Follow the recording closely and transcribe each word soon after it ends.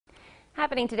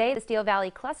Happening today, the Steel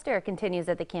Valley Cluster continues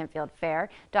at the Canfield Fair.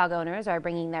 Dog owners are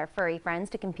bringing their furry friends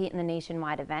to compete in the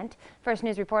nationwide event. First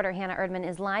News reporter Hannah Erdman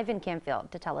is live in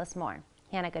Canfield to tell us more.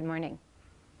 Hannah, good morning.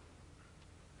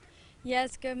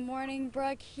 Yes, good morning,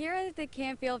 Brooke. Here at the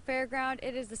Canfield Fairground,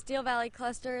 it is the Steel Valley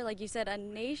Cluster, like you said, a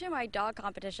nationwide dog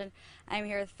competition. I'm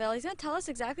here with Phil. He's going to tell us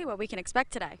exactly what we can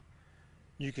expect today.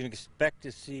 You can expect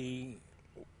to see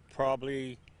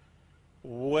probably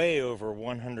way over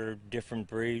 100 different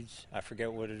breeds. I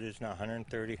forget what it is now,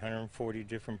 130, 140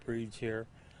 different breeds here.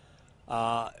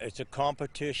 It's a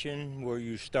competition where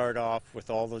you start off with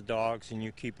all the dogs and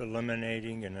you keep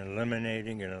eliminating and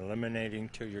eliminating and eliminating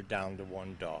till you're down to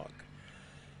one dog.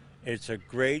 It's a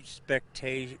great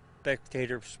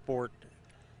spectator sport.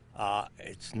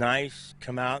 It's nice.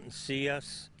 Come out and see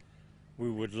us. We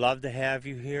would love to have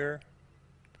you here.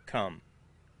 Come.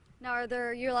 Now,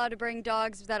 you allowed to bring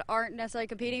dogs that aren't necessarily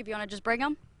competing if you want to just bring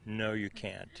them? No, you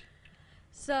can't.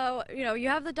 So, you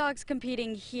have the dogs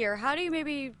competing here. How do you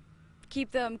maybe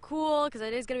keep them cool? Because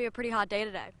it is going to be a pretty hot day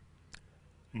today.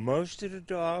 Most of the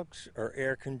dogs are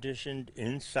air conditioned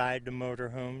inside the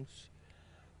motorhomes.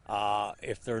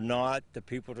 If they're not, the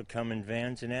people that come in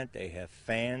vans and that, they have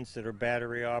fans that are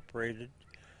battery operated.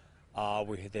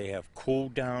 They have cool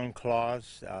down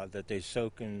cloths that they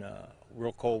soak in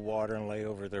real cold water and lay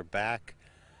over their back.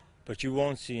 But you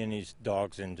won't see any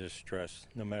dogs in distress,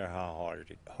 no matter how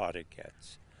hot it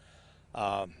gets.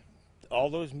 All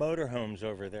those motorhomes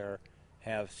over there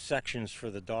have sections for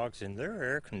the dogs, and they're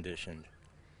air conditioned.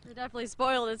 They're definitely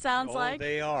spoiled, it sounds like.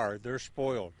 They are. They're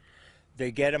spoiled.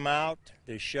 They get them out,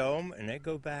 they show them, and they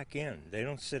go back in. They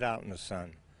don't sit out in the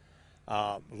sun.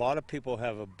 A lot of people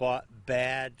have a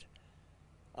bad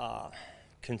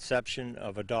conception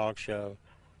of a dog show.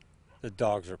 The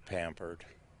dogs are pampered,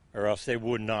 or else they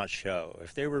would not show.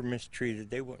 If they were mistreated,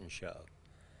 they wouldn't show.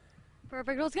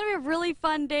 Perfect. Well, it's going to be a really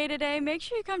fun day today. Make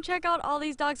sure you come check out all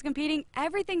these dogs competing.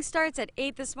 Everything starts at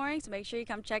 8 this morning, so make sure you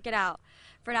come check it out.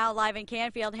 For now, live in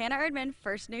Canfield, Hannah Erdman,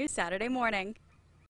 First News Saturday Morning.